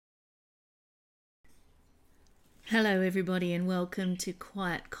Hello, everybody, and welcome to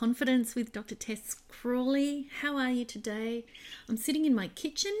Quiet Confidence with Dr. Tess Crawley. How are you today? I'm sitting in my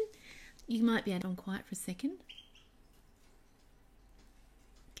kitchen. You might be on quiet for a second.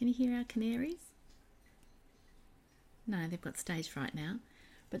 Can you hear our canaries? No, they've got stage fright now,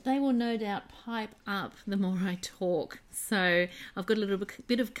 but they will no doubt pipe up the more I talk. So I've got a little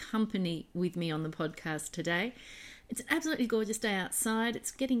bit of company with me on the podcast today. It's an absolutely gorgeous day outside. It's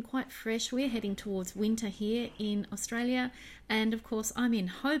getting quite fresh. We're heading towards winter here in Australia. And of course, I'm in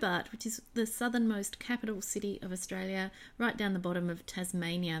Hobart, which is the southernmost capital city of Australia, right down the bottom of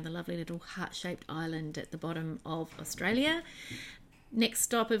Tasmania, the lovely little heart-shaped island at the bottom of Australia. Next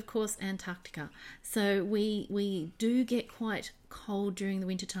stop, of course, Antarctica. So we do get quite cold during the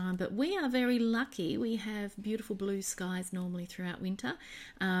winter time, but we are very lucky. We have beautiful blue skies normally throughout winter.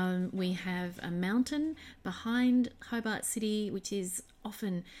 We have a mountain behind Hobart City, which is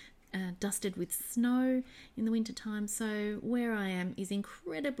often dusted with snow in the winter time. So where I am is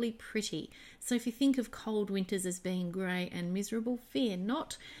incredibly pretty. So if you think of cold winters as being grey and miserable, fear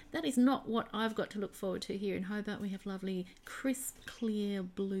not. That is not what I've got to look forward to here in Hobart. We have lovely, crisp, clear,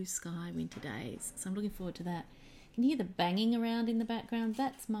 blue sky winter days. So I'm looking forward to that. Can you hear the banging around in the background?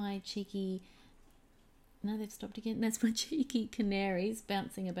 That's my cheeky... No, they've stopped again. That's my cheeky canaries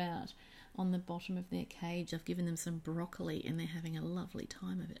bouncing about on the bottom of their cage. I've given them some broccoli and they're having a lovely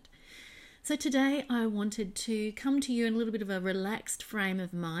time of it. So today I wanted to come to you in a little bit of a relaxed frame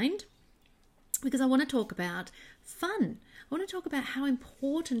of mind because I want to talk about fun. I want to talk about how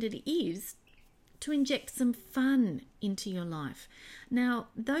important it is to inject some fun into your life. Now,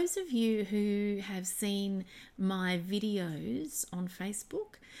 those of you who have seen my videos on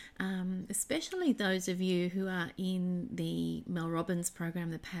Facebook, especially those of you who are in the Mel Robbins program,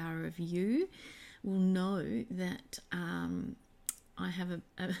 The Power of You, will know that I have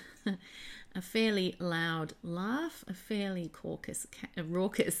a fairly loud laugh, a fairly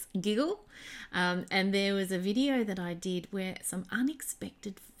raucous giggle, and there was a video that I did where some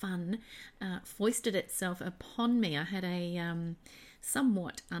unexpected fun foisted itself upon me. I had a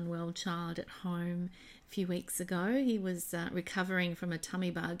somewhat unwell child at home a few weeks ago. He was recovering from a tummy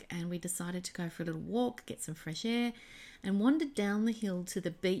bug, and we decided to go for a little walk, get some fresh air, and wandered down the hill to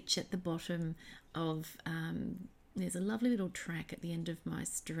the beach at the bottom of there's a lovely little track at the end of my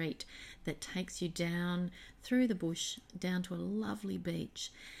street that takes you down through the bush down to a lovely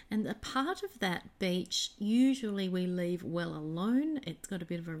beach. And a part of that beach, usually we leave well alone. It's got a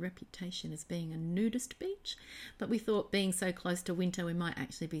bit of a reputation as being a nudist beach, but we thought being so close to winter we might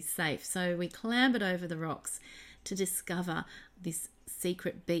actually be safe. So we clambered over the rocks to discover this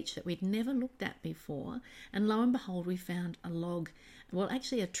secret beach that we'd never looked at before. And lo and behold, we found a log, well,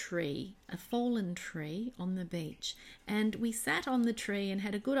 actually a tree, a fallen tree on the beach. And we sat on the tree and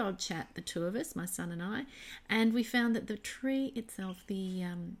had a good old chat, the two of us, my son and I. And we found that the tree itself, we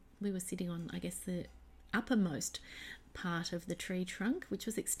were sitting on, I guess, the uppermost part of the tree trunk, which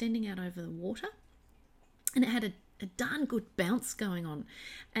was extending out over the water. And it had a darn good bounce going on,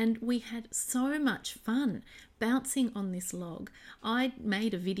 and we had so much fun bouncing on this log. I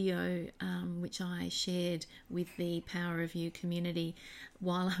made a video which I shared with the Power of You community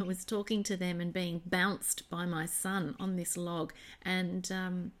while I was talking to them and being bounced by my son on this log, and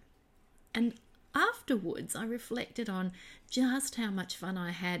afterwards I reflected on just how much fun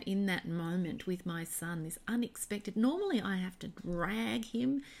I had in that moment with my son, this unexpected. Normally I have to drag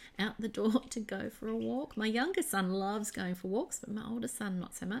him out the door to go for a walk. My younger son loves going for walks, but my older son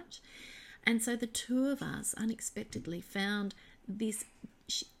not so much. And so the two of us unexpectedly found this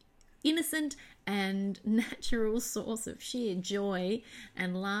innocent and natural source of sheer joy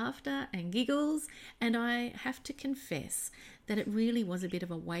and laughter and giggles. And I have to confess that it really was a bit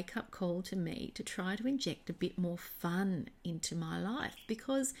of a wake-up call to me to try to inject a bit more fun into my life,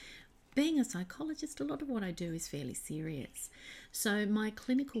 because being a psychologist, a lot of what I do is fairly serious. So my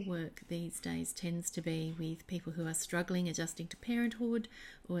clinical work these days tends to be with people who are struggling adjusting to parenthood,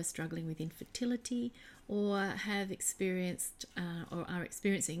 or are struggling with infertility, or have experienced or are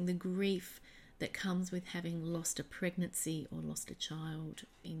experiencing the grief that comes with having lost a pregnancy or lost a child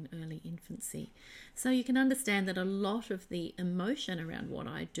in early infancy. So you can understand that a lot of the emotion around what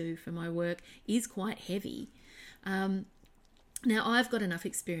I do for my work is quite heavy. Now, I've got enough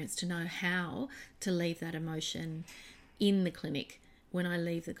experience to know how to leave that emotion in the clinic. When I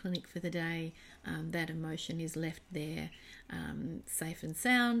leave the clinic for the day, that emotion is left there safe and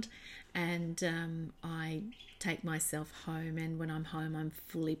sound, and I take myself home, and when I'm home, I'm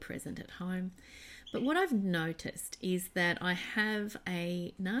fully present at home. But what I've noticed is that I have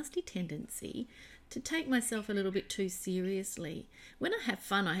a nasty tendency to take myself a little bit too seriously. When I have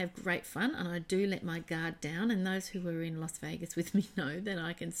fun, I have great fun, and I do let my guard down. And those who were in Las Vegas with me know that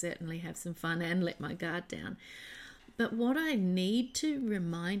I can certainly have some fun and let my guard down. But what I need to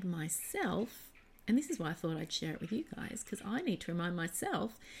remind myself, and this is why I thought I'd share it with you guys, because I need to remind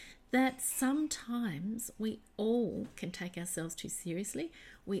myself that sometimes we all can take ourselves too seriously.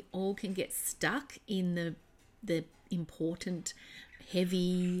 We all can get stuck in the important,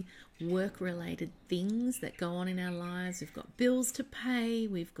 heavy, work-related things that go on in our lives. We've got bills to pay,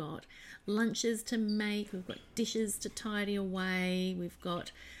 we've got lunches to make, we've got dishes to tidy away, we've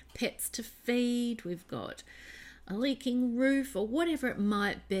got pets to feed, we've got a leaking roof, or whatever it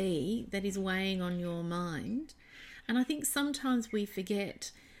might be that is weighing on your mind. And I think sometimes we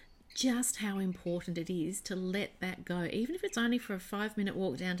forget just how important it is to let that go. Even if it's only for a 5-minute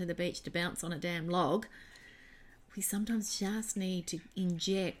walk down to the beach to bounce on a damn log, we sometimes just need to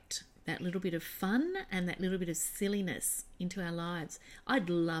inject that little bit of fun and that little bit of silliness into our lives. I'd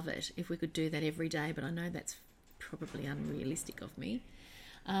love it if we could do that every day, but I know that's probably unrealistic of me.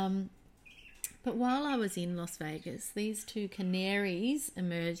 But while I was in Las Vegas, these 2 canaries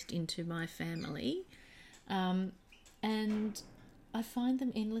emerged into my family, and I find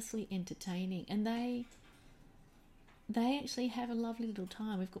them endlessly entertaining, and they actually have a lovely little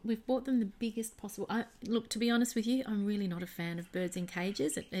time. We've bought them the biggest possible. Look, to be honest with you, I'm really not a fan of birds in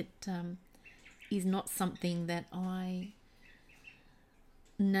cages. It is not something that I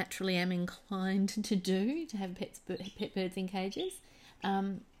naturally am inclined to do, to have pet birds in cages.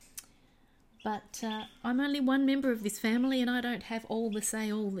 But I'm only one member of this family, and I don't have all the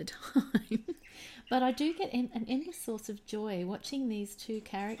say all the time. But I do get an endless source of joy watching these 2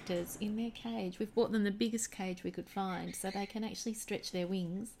 characters in their cage. We've bought them the biggest cage we could find so they can actually stretch their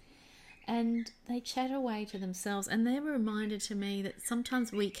wings. And they chat away to themselves. And they're a reminder to me that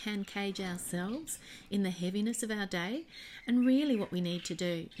sometimes we can cage ourselves in the heaviness of our day. And really what we need to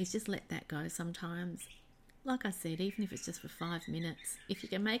do is just let that go sometimes. Like I said, even if it's just for 5 minutes, if you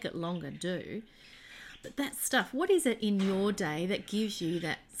can make it longer, do. But that stuff, what is it in your day that gives you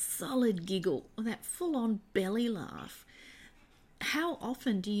that solid giggle or that full-on belly laugh? How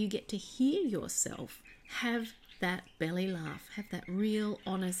often do you get to hear yourself have that belly laugh, have that real,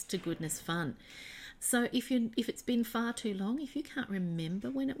 honest-to-goodness fun? So if it's been far too long, if you can't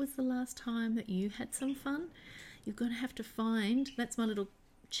remember when it was the last time that you had some fun, you're going to have to find, that's my little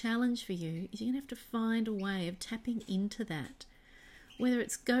challenge for you, is you're going to have to find a way of tapping into that. Whether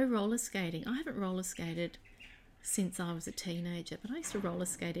it's go roller skating. I haven't roller skated since I was a teenager, but I used to roller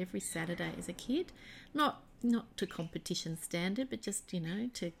skate every Saturday as a kid. Not to competition standard, but just,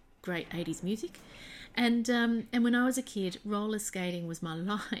 to great 80s music. And when I was a kid, roller skating was my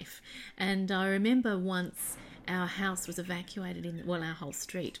life. And I remember once our house was evacuated our whole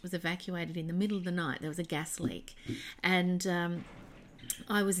street was evacuated in the middle of the night. There was a gas leak. And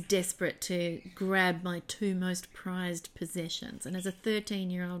I was desperate to grab my 2 most prized possessions. And as a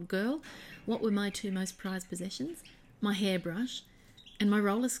 13-year-old girl, what were my 2 most prized possessions? My hairbrush and my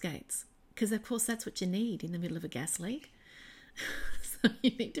roller skates. Because, of course, that's what you need in the middle of a gas leak. So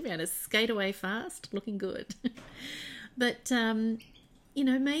you need to be able to skate away fast, looking good. But,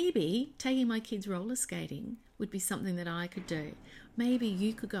 maybe taking my kids roller skating would be something that I could do. Maybe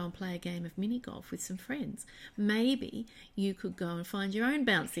you could go and play a game of mini golf with some friends. Maybe you could go and find your own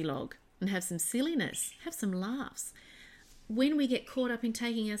bouncy log and have some silliness, have some laughs. When we get caught up in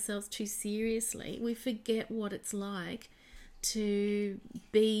taking ourselves too seriously, we forget what it's like to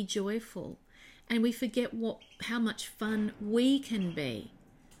be joyful, and we forget how much fun we can be.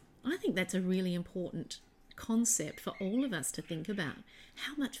 I think that's a really important concept for all of us to think about.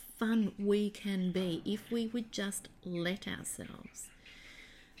 How much fun we can be if we would just let ourselves.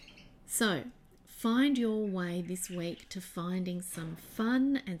 So, find your way this week to finding some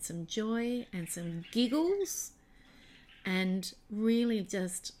fun and some joy and some giggles, and really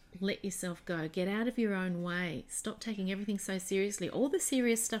just let yourself go. Get out of your own way. Stop taking everything so seriously. All the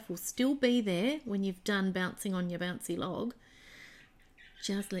serious stuff will still be there when you've done bouncing on your bouncy log.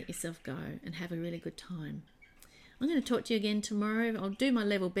 Just let yourself go and have a really good time. I'm going to talk to you again tomorrow. I'll do my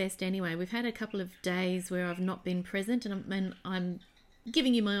level best anyway. We've had a couple of days where I've not been present, and I'm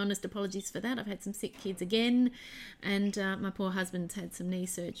giving you my honest apologies for that. I've had some sick kids again, and my poor husband's had some knee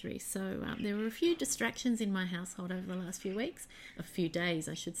surgery. So there were a few distractions in my household over the last few weeks. A few days,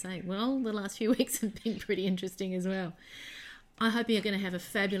 I should say. Well, the last few weeks have been pretty interesting as well. I hope you're going to have a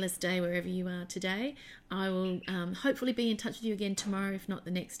fabulous day wherever you are today. I will hopefully be in touch with you again tomorrow, if not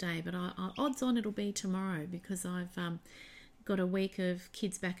the next day. But odds on it'll be tomorrow, because I've got a week of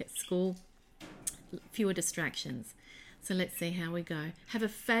kids back at school, fewer distractions. So let's see how we go. Have a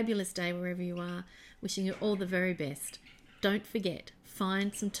fabulous day wherever you are. Wishing you all the very best. Don't forget,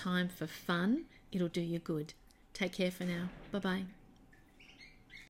 find some time for fun. It'll do you good. Take care for now. Bye-bye.